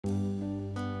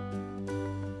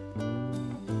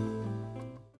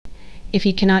If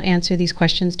he cannot answer these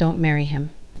questions, don't marry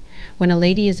him. When a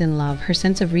lady is in love, her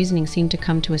sense of reasoning seems to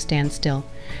come to a standstill.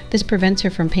 This prevents her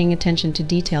from paying attention to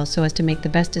details so as to make the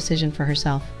best decision for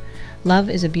herself. Love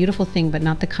is a beautiful thing, but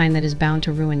not the kind that is bound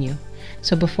to ruin you.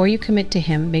 So before you commit to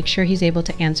him, make sure he's able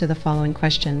to answer the following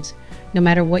questions. No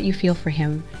matter what you feel for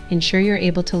him, ensure you're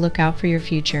able to look out for your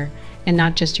future and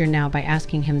not just your now by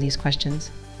asking him these questions.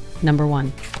 Number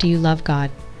 1. Do you love God?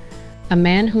 A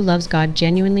man who loves God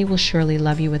genuinely will surely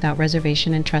love you without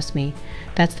reservation, and trust me,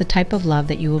 that's the type of love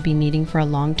that you will be needing for a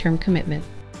long-term commitment.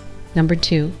 Number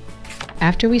 2.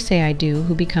 After we say I do,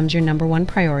 who becomes your number 1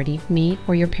 priority, me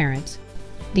or your parents?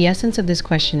 The essence of this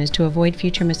question is to avoid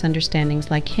future misunderstandings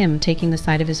like him taking the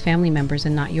side of his family members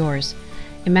and not yours.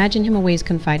 Imagine him always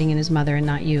confiding in his mother and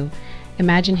not you.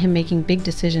 Imagine him making big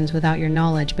decisions without your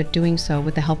knowledge, but doing so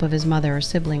with the help of his mother or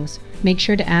siblings. Make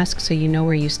sure to ask so you know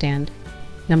where you stand.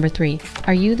 Number 3.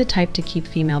 Are you the type to keep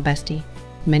female bestie?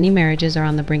 Many marriages are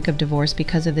on the brink of divorce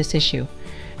because of this issue.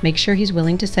 Make sure he's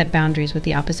willing to set boundaries with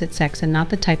the opposite sex and not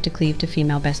the type to cleave to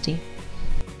female bestie.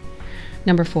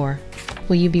 Number 4.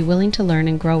 Will you be willing to learn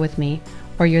and grow with me,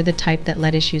 or you're the type that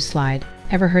let issues slide?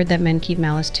 Ever heard that men keep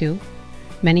malice too?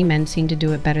 Many men seem to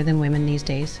do it better than women these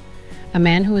days. A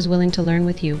man who is willing to learn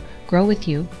with you, grow with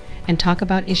you, and talk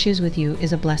about issues with you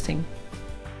is a blessing.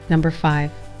 Number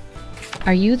 5.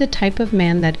 Are you the type of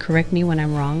man that'd correct me when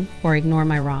I'm wrong, or ignore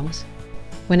my wrongs?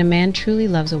 When a man truly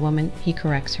loves a woman, he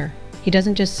corrects her. He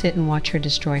doesn't just sit and watch her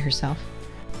destroy herself.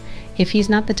 If he's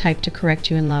not the type to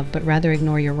correct you in love, but rather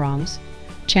ignore your wrongs,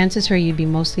 chances are you'd be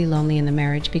mostly lonely in the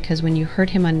marriage, because when you hurt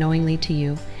him unknowingly to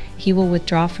you, he will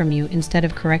withdraw from you instead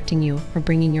of correcting you or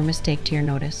bringing your mistake to your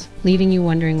notice, leaving you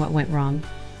wondering what went wrong.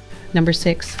 Number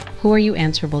 6. Who are you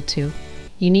answerable to?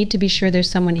 You need to be sure there's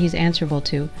someone he's answerable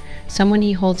to, someone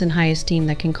he holds in high esteem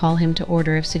that can call him to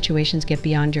order if situations get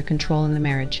beyond your control in the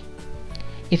marriage.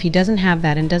 If he doesn't have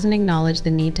that and doesn't acknowledge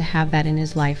the need to have that in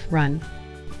his life, run.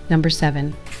 Number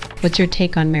 7. What's your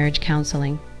take on marriage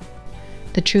counseling?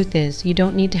 The truth is, you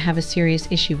don't need to have a serious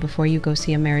issue before you go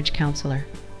see a marriage counselor.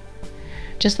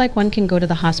 Just like one can go to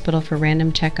the hospital for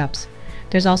random checkups,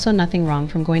 there's also nothing wrong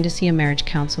from going to see a marriage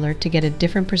counselor to get a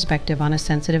different perspective on a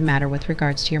sensitive matter with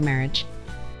regards to your marriage.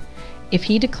 If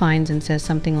he declines and says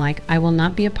something like, I will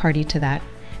not be a party to that,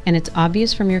 and it's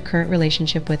obvious from your current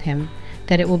relationship with him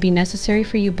that it will be necessary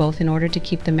for you both in order to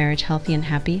keep the marriage healthy and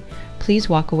happy, please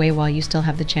walk away while you still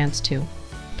have the chance to.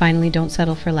 Finally, don't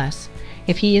settle for less.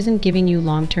 If he isn't giving you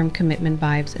long-term commitment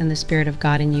vibes and the Spirit of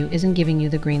God in you isn't giving you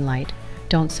the green light,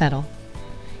 don't settle.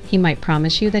 He might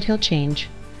promise you that he'll change.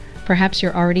 Perhaps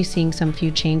you're already seeing some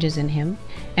few changes in him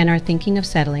and are thinking of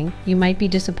settling. You might be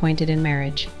disappointed in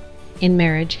marriage. In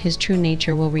marriage, his true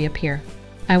nature will reappear.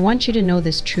 I want you to know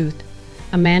this truth.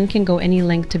 A man can go any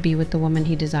length to be with the woman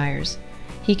he desires.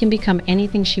 He can become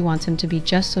anything she wants him to be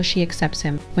just so she accepts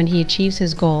him. When he achieves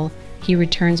his goal, he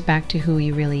returns back to who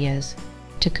he really is.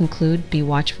 To conclude, be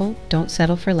watchful, don't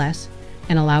settle for less,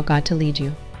 and allow God to lead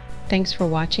you. Thanks for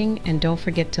watching, and don't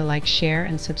forget to like, share,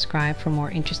 and subscribe for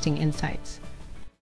more interesting insights.